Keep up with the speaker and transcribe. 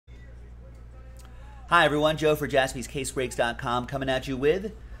Hi everyone, Joe for JaspysCaseBreaks.com coming at you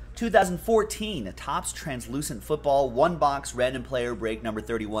with 2014 Topps Translucent Football One Box Random Player Break number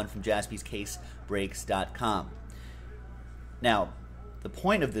 31 from JaspysCaseBreaks.com. Now, the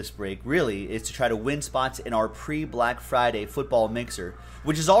point of this break really is to try to win spots in our pre-Black Friday football mixer,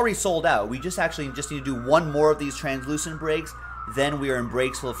 which is already sold out. We just need to do one more of these translucent breaks, then we are in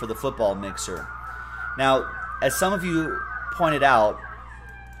Breaksville for the football mixer. Now, as some of you pointed out,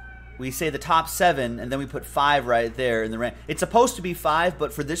 we say the top 7, and then we put 5 right there in the rank. It's supposed to be 5,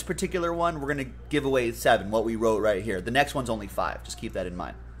 but for this particular one, we're going to give away 7, what we wrote right here. The next one's only 5. Just keep that in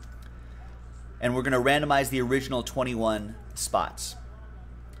mind. And we're going to randomize the original 21 spots.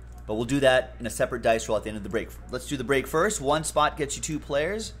 But we'll do that in a separate dice roll at the end of the break. Let's do the break first. One spot gets you 2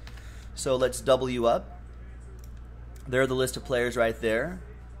 players. So let's double you up. There are the list of players right there.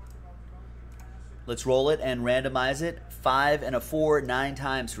 Let's roll it and randomize it. 5 and a 4, 9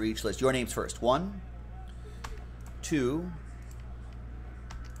 times for each list. Your names first. 1, 2,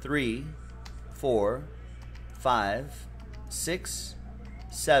 3, 4, 5, 6,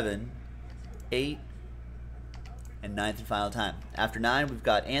 7, 8, and 9th and final time. After 9, we've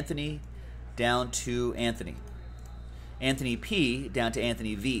got Anthony down to Anthony. Anthony P down to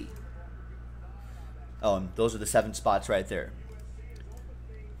Anthony V. Oh, and those are the 7 spots right there.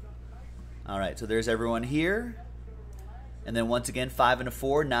 All right, so there's everyone here. And then once again, 5 and a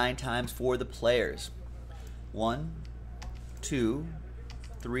 4, 9 times for the players. 1, 2,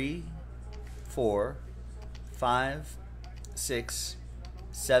 3, 4, 5, 6,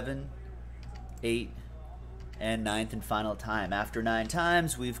 7, 8, and 9th and final time. After 9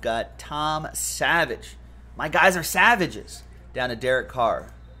 times, we've got Tom Savage. My guys are savages. Down to Derek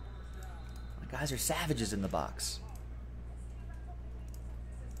Carr. My guys are savages in the box.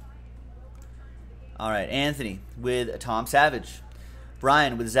 All right, Anthony with Tom Savage.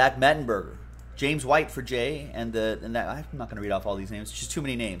 Brian with Zach Mettenberger. James White for Jay. And that, I'm not going to read off all these names. It's just too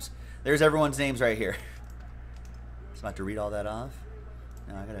many names. There's everyone's names right here. So I have to read all that off.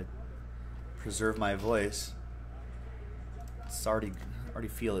 Now I got to preserve my voice. It's already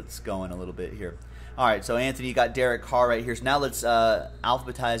feel it's going a little bit here. All right, so Anthony, you got Derek Carr right here. So now let's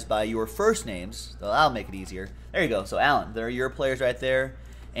alphabetize by your first names. So that'll make it easier. There you go. So Alan, there are your players right there.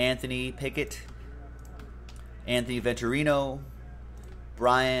 Anthony Pickett. Anthony Venturino,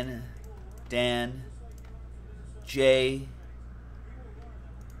 Brian, Dan, Jay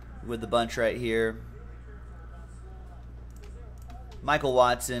with the bunch right here, Michael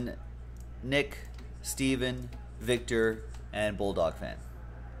Watson, Nick, Steven, Victor, and Bulldog Fan.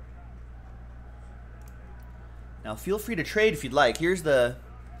 Now feel free to trade if you'd like. Here's the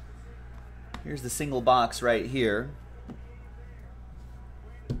single box right here.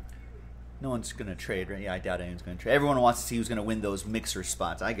 No one's going to trade, right? Yeah, I doubt anyone's going to trade. Everyone wants to see who's going to win those mixer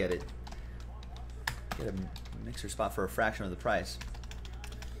spots. I get it. Get a mixer spot for a fraction of the price.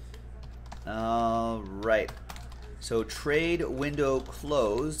 All right. So trade window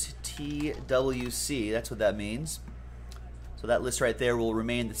closed, TWC. That's what that means. So that list right there will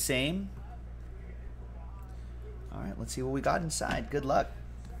remain the same. All right, let's see what we got inside. Good luck.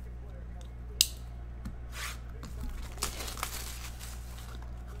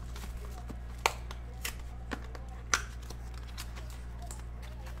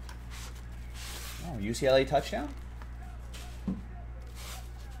 UCLA touchdown.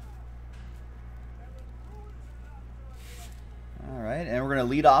 All right, and we're going to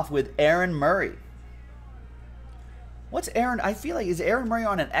lead off with Aaron Murray. What's Aaron? I feel like, is Aaron Murray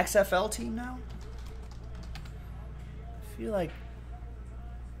on an XFL team now? I feel like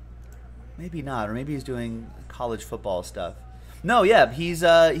maybe not, or maybe he's doing college football stuff. No, yeah, he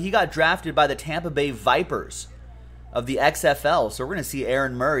got drafted by the Tampa Bay Vipers of the XFL, so we're going to see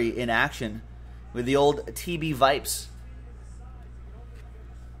Aaron Murray in action with the old TB Vipes.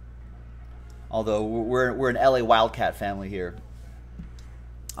 Although we're an LA Wildcat family here.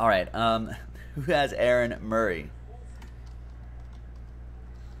 All right, who has Aaron Murray?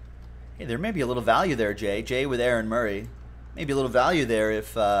 Hey, there may be a little value there, Jay. Jay with Aaron Murray. Maybe a little value there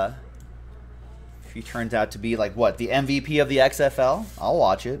if he turns out to be like what, the MVP of the XFL. I'll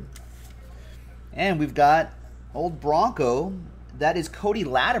watch it. And we've got old Bronco. That is Cody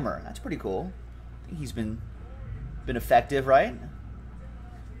Latimer. That's pretty cool. He's been effective, right?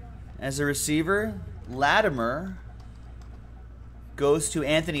 As a receiver, Latimer goes to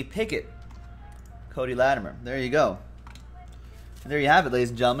Anthony Pickett. Cody Latimer. There you go. And there you have it, ladies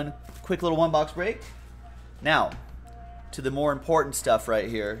and gentlemen. Quick little one-box break. Now, to the more important stuff right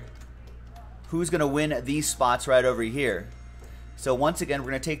here. Who's going to win these spots right over here? So once again, we're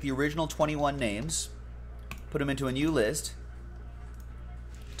going to take the original 21 names, put them into a new list.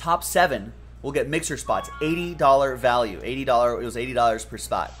 Top 7 we'll get mixer spots. $80 value. $80. It was $80 per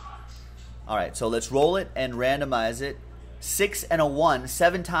spot. All right, so let's roll it and randomize it. 6 and a 1,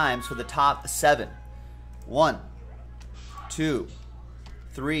 7 times for the top 7. 1, 2,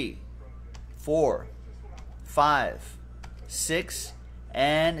 3, 4, 5, 6,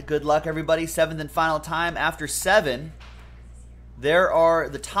 and good luck, everybody. 7th and final time. After 7,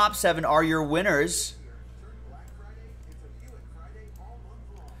 the top 7 are your winners.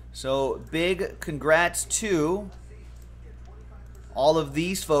 So big congrats to all of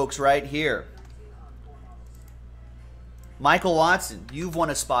these folks right here. Michael Watson, you've won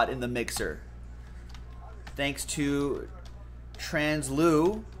a spot in the mixer. Thanks to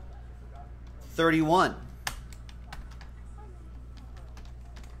Translu 31.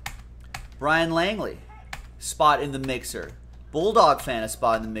 Brian Langley, spot in the mixer. Bulldog fan, a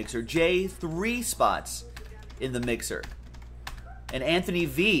spot in the mixer. Jay, 3 spots in the mixer. And Anthony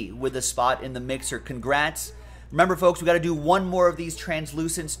V with a spot in the mixer. Congrats. Remember, folks, we got to do one more of these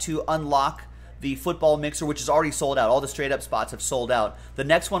translucents to unlock the football mixer, which is already sold out. All the straight-up spots have sold out. The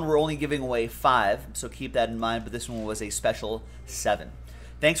next one, we're only giving away 5, so keep that in mind, but this one was a special 7.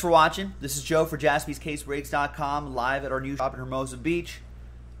 Thanks for watching. This is Joe for JaspysCaseBreaks.com, live at our new shop in Hermosa Beach.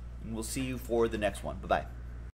 And we'll see you for the next one. Bye-bye.